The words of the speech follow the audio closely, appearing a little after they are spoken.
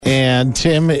man.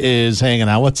 Tim is hanging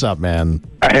out. What's up, man?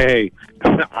 Hey,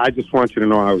 I just want you to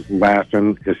know I was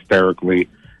laughing hysterically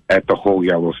at the whole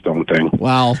Yellowstone thing.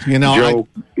 Well, Joe,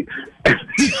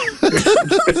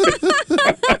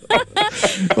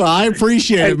 Well, I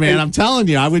appreciate it, man. I'm telling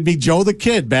you, I would be Joe the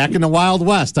Kid back in the Wild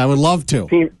West. I would love to.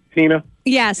 Tina,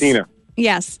 Yes. Tina,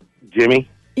 Yes. Jimmy.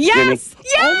 Yes.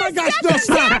 Yes. Oh my gosh, no, That's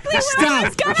stop. exactly what I Stop.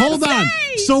 was gonna Hold on.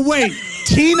 say. So wait,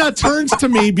 Tina turns to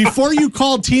me before you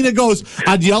called. Tina goes,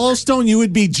 on Yellowstone, you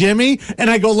would be Jimmy? And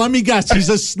I go, let me guess. He's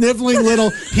a sniveling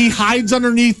he hides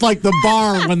underneath like the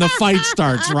bar when the fight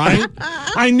starts, right?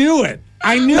 I knew it.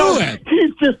 it.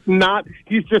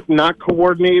 He's just not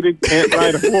coordinated, can't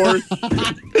ride a horse.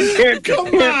 Come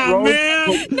on,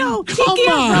 man. No, Come he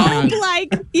on.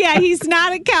 can't rope he's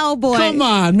not a cowboy. Come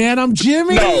on, man. I'm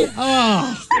Jimmy. No.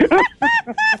 Oh.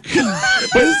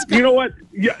 But you know what?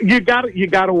 You got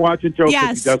to watch it, Joe. 'Cause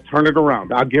Yes. He does turn it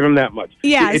around. I'll give him that much.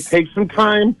 Yes. It takes some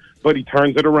time, but he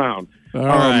turns it around. All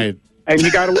right. And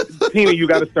you got to, Tina, you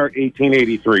got to start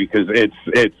 1883 because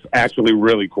it's actually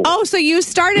really cool. Oh, so you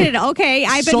started it. Okay.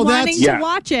 I've been So wanting that's- to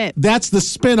watch it. That's the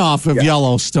spinoff of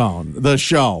Yellowstone, the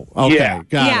show. Okay, Yeah.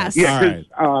 got Yes. it. Yeah,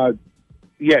 All right.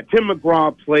 Tim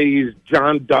McGraw plays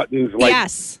John Dutton's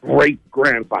Yes. great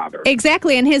grandfather.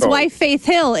 Exactly. And his So- wife, Faith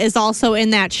Hill, is also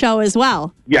in that show as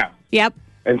well. Yeah, Yep.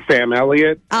 and Sam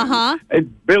Elliott. Uh-huh.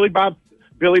 And Billy Bob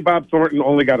Thornton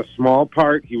only got a small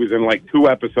part. He was in like 2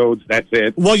 episodes. That's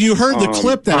it. Well, you heard the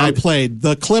clip that I played,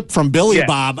 the clip from Billy Yeah.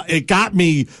 Bob. It got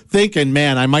me thinking,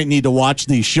 man, I might need to watch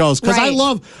these shows because Right.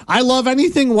 I love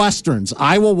anything westerns.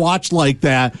 I will watch like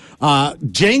that.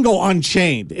 Django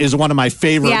Unchained is one of my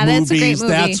favorite Yeah, that's a great movies.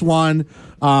 movie. That's one.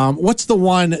 What's the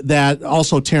one that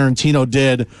also Tarantino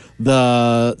did?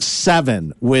 The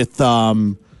Seven with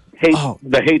The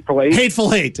Hateful Eight.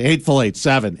 Hateful Eight,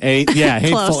 7, 8, yeah,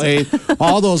 Hateful Close. Eight,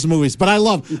 all those movies. But I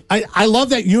love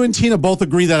that you and Tina both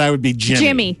agree that I would be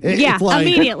Jimmy. Yeah, It's like-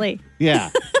 immediately. Yeah,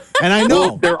 and I Well,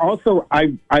 know. they're also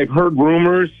I've heard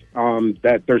rumors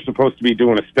that they're supposed to be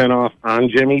doing a spinoff on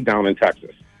Jimmy down in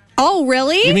Texas. Oh,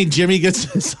 really? You mean Jimmy gets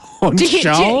his own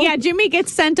show? Yeah, Jimmy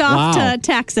gets sent off Wow. to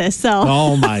Texas. So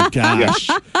Oh my gosh!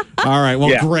 All right, well,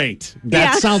 Yeah. great.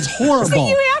 That Yeah. sounds horrible. So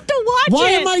you have to watch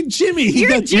Why it. am I Jimmy? You're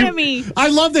got- Jimmy. I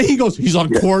love that he goes. He's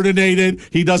uncoordinated.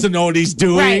 He doesn't know what he's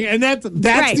doing, Right. and that's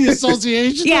Right. the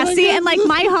association. Yeah, that I see, get. and like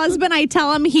my husband, I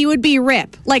tell him he would be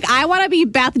Rip. Like, I want to be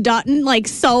Beth Dutton, like,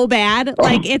 so bad.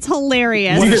 Like, it's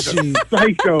hilarious. What He's is a she?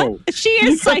 psycho. She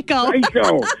is psycho.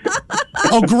 Psycho.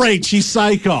 Oh, great! She's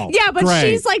psycho. Yeah, but Great.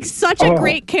 she's like such a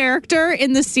great character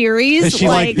in the series. Is she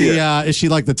like the? Is she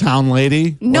like the town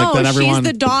lady? No, like that she's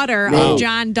the daughter Oh. of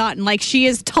John Dutton. Like, she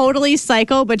is totally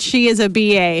psycho, but she is a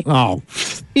BA. Oh,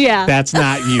 Yeah. that's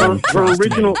not you. Her Trust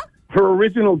me.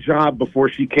 original job before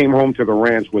she came home to the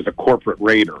ranch was a corporate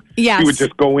raider. Yes. She would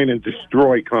just go in and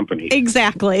destroy companies.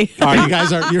 Exactly. All right, you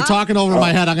guys you're talking over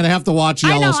my head. I'm going to have to watch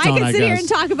I know. Yellowstone. I can sit guess. here and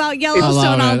talk about I love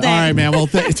Yellowstone all it. day. All right, man. Well,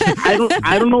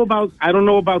 I don't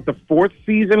know about the 4th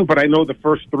season, but I know the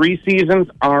first 3 seasons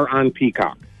are on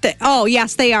Peacock. Oh,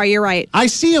 yes, they are. You're right. I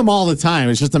see them all the time.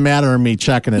 It's just a matter of me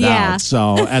checking it Yeah. out.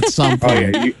 So at some Oh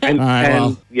point. yeah, All right,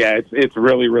 well. It's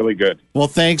really really good. Well,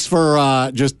 thanks for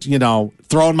just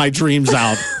throwing my dreams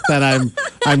out that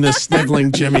I'm this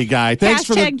sniveling Jimmy guy. Thanks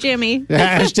for Hashtag Jimmy.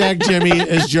 Hashtag Jimmy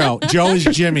is Joe. Joe is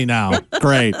Jimmy now.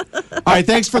 Great. All right,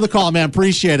 thanks for the call, man.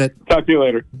 Appreciate it. Talk to you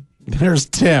later. There's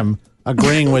Tim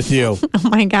agreeing with you. Oh,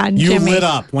 my God, You Jimmy. lit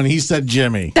up when he said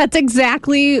Jimmy. That's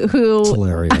exactly who It's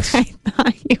hilarious. I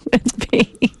thought you would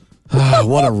be.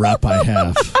 What a rep I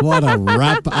have. What a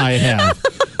rep I have.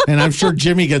 And I'm sure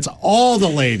Jimmy gets all the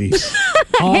ladies.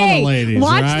 All Hey, the ladies.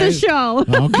 watch right? the show.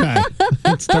 Okay.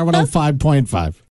 It's Star 105.5.